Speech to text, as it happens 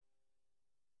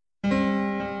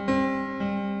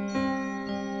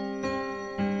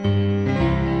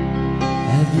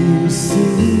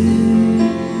see,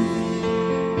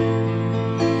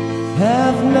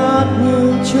 have not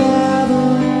will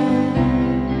travel.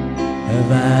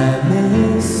 Have I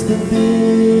missed the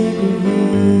big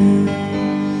reveal?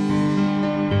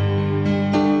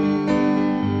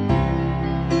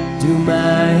 Do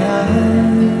my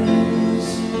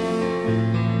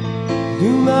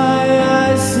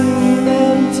eyes seem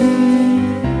empty?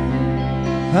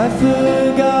 I've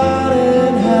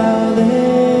forgotten how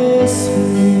this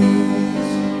feels.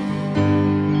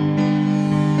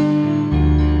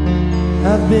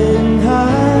 I've been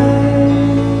high,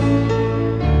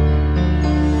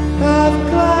 I've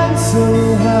climbed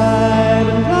so high,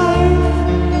 but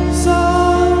life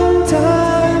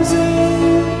sometimes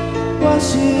it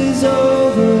washes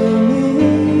over me.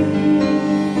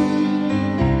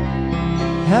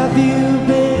 Have you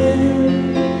been?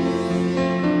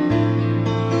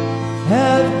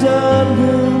 Have done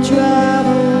will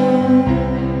travel?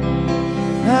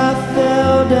 I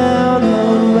fell down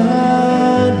on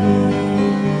my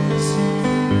knees.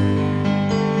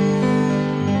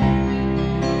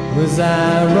 Was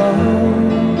I wrong?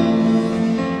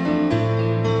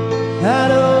 I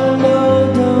don't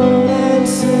know, don't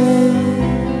answer.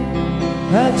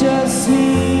 I just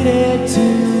needed to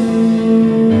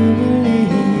believe.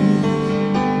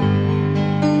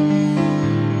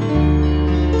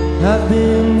 I've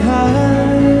been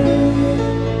high,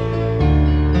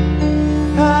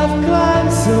 I've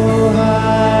climbed so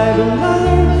high, but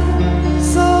life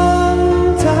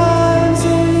sometimes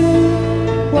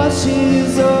it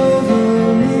washes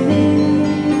over me.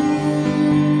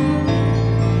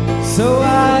 So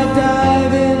I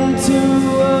dive into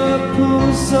a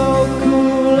pool so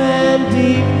cool and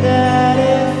deep that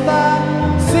if I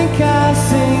sink, I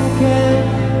sink,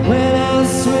 and when I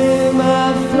swim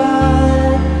I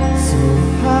fly so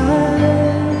high.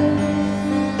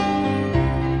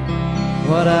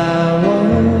 What I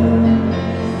want,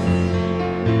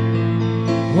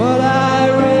 what I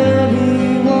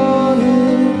really want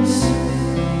is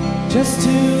just to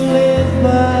live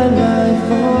my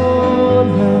life on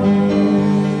high.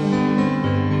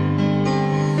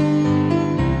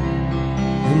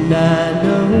 And I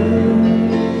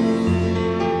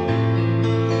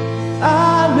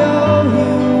know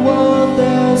you want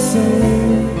the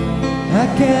same. I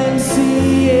can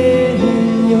see it